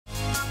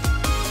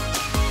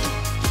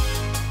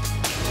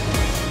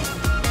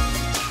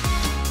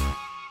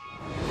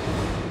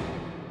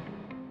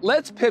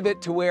Let's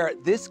pivot to where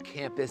this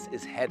campus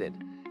is headed.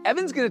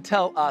 Evan's going to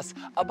tell us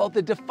about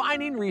the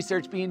defining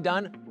research being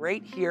done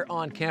right here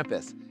on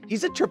campus.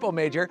 He's a triple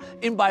major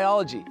in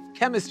biology,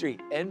 chemistry,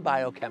 and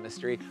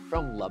biochemistry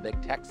from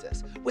Lubbock,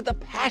 Texas, with a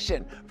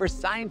passion for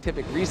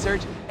scientific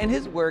research and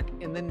his work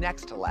in the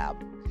NEXT lab.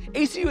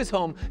 ACU is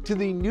home to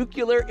the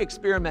Nuclear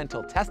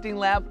Experimental Testing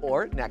Lab,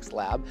 or NEXT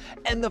lab,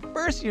 and the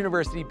first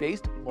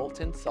university-based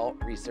molten salt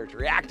research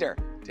reactor.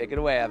 Take it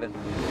away, Evan.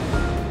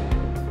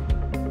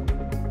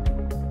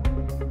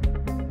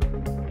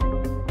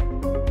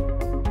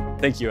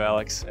 Thank you,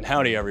 Alex, and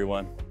howdy,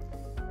 everyone.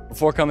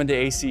 Before coming to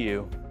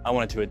ACU, I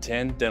wanted to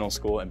attend dental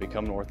school and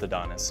become an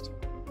orthodontist.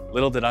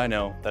 Little did I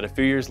know that a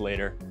few years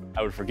later,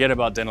 I would forget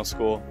about dental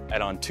school,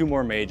 add on 2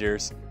 more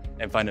majors,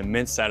 and find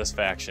immense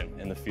satisfaction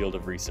in the field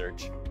of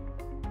research.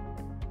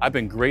 I've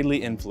been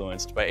greatly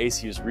influenced by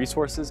ACU's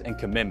resources and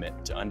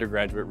commitment to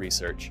undergraduate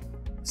research.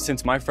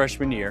 Since my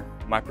freshman year,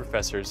 my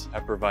professors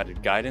have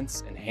provided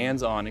guidance and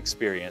hands-on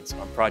experience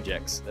on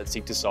projects that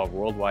seek to solve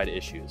worldwide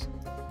issues.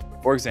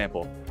 For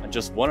example, on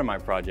just one of my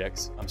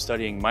projects, I'm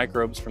studying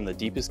microbes from the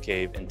deepest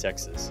cave in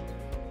Texas.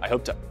 I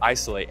hope to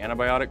isolate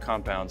antibiotic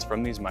compounds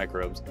from these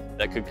microbes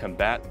that could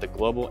combat the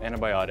global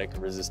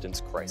antibiotic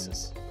resistance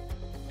crisis.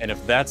 And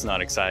if that's not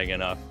exciting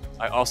enough,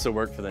 I also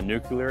work for the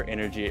Nuclear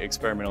Energy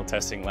Experimental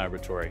Testing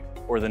Laboratory,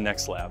 or the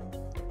NEXT lab.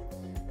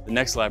 The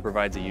NEXT lab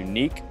provides a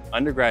unique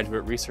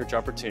undergraduate research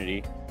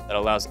opportunity that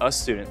allows us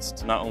students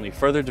to not only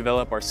further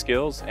develop our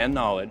skills and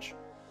knowledge,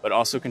 but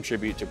also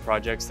contribute to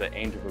projects that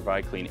aim to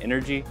provide clean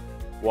energy,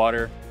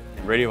 water,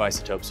 and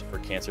radioisotopes for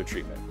cancer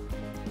treatment.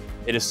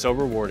 It is so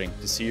rewarding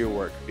to see your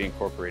work be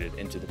incorporated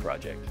into the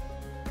project.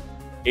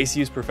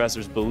 ACU's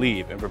professors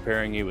believe in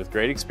preparing you with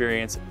great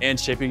experience and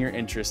shaping your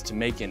interests to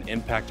make an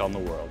impact on the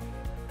world.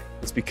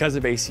 It's because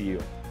of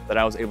ACU that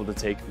I was able to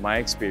take my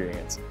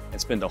experience and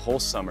spend a whole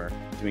summer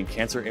doing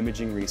cancer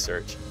imaging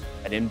research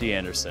at MD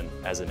Anderson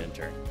as an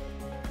intern.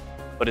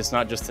 But it's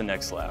not just the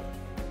NEXT lab.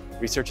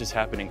 Research is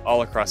happening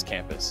all across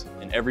campus,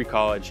 in every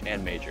college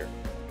and major.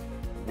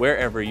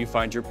 Wherever you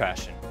find your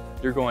passion,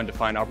 you're going to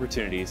find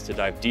opportunities to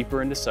dive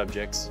deeper into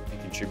subjects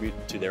and contribute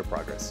to their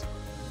progress.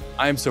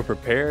 I am so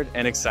prepared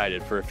and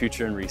excited for a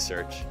future in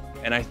research,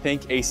 and I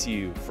thank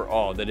ACU for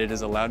all that it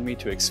has allowed me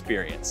to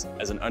experience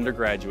as an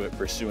undergraduate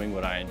pursuing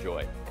what I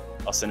enjoy.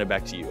 I'll send it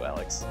back to you,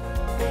 Alex.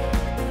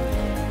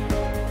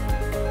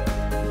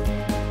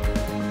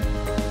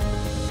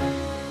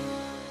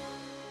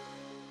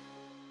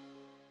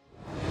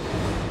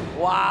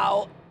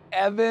 Wow,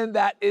 Evan,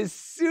 that is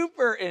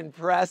super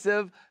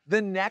impressive.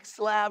 The NEXT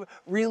lab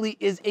really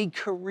is a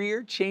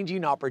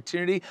career-changing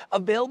opportunity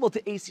available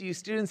to ACU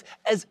students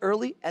as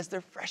early as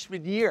their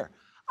freshman year.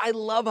 I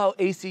love how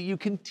ACU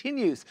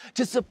continues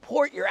to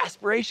support your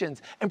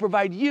aspirations and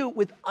provide you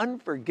with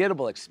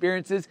unforgettable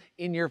experiences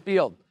in your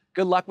field.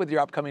 Good luck with your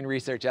upcoming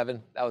research,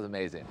 Evan. That was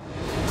amazing.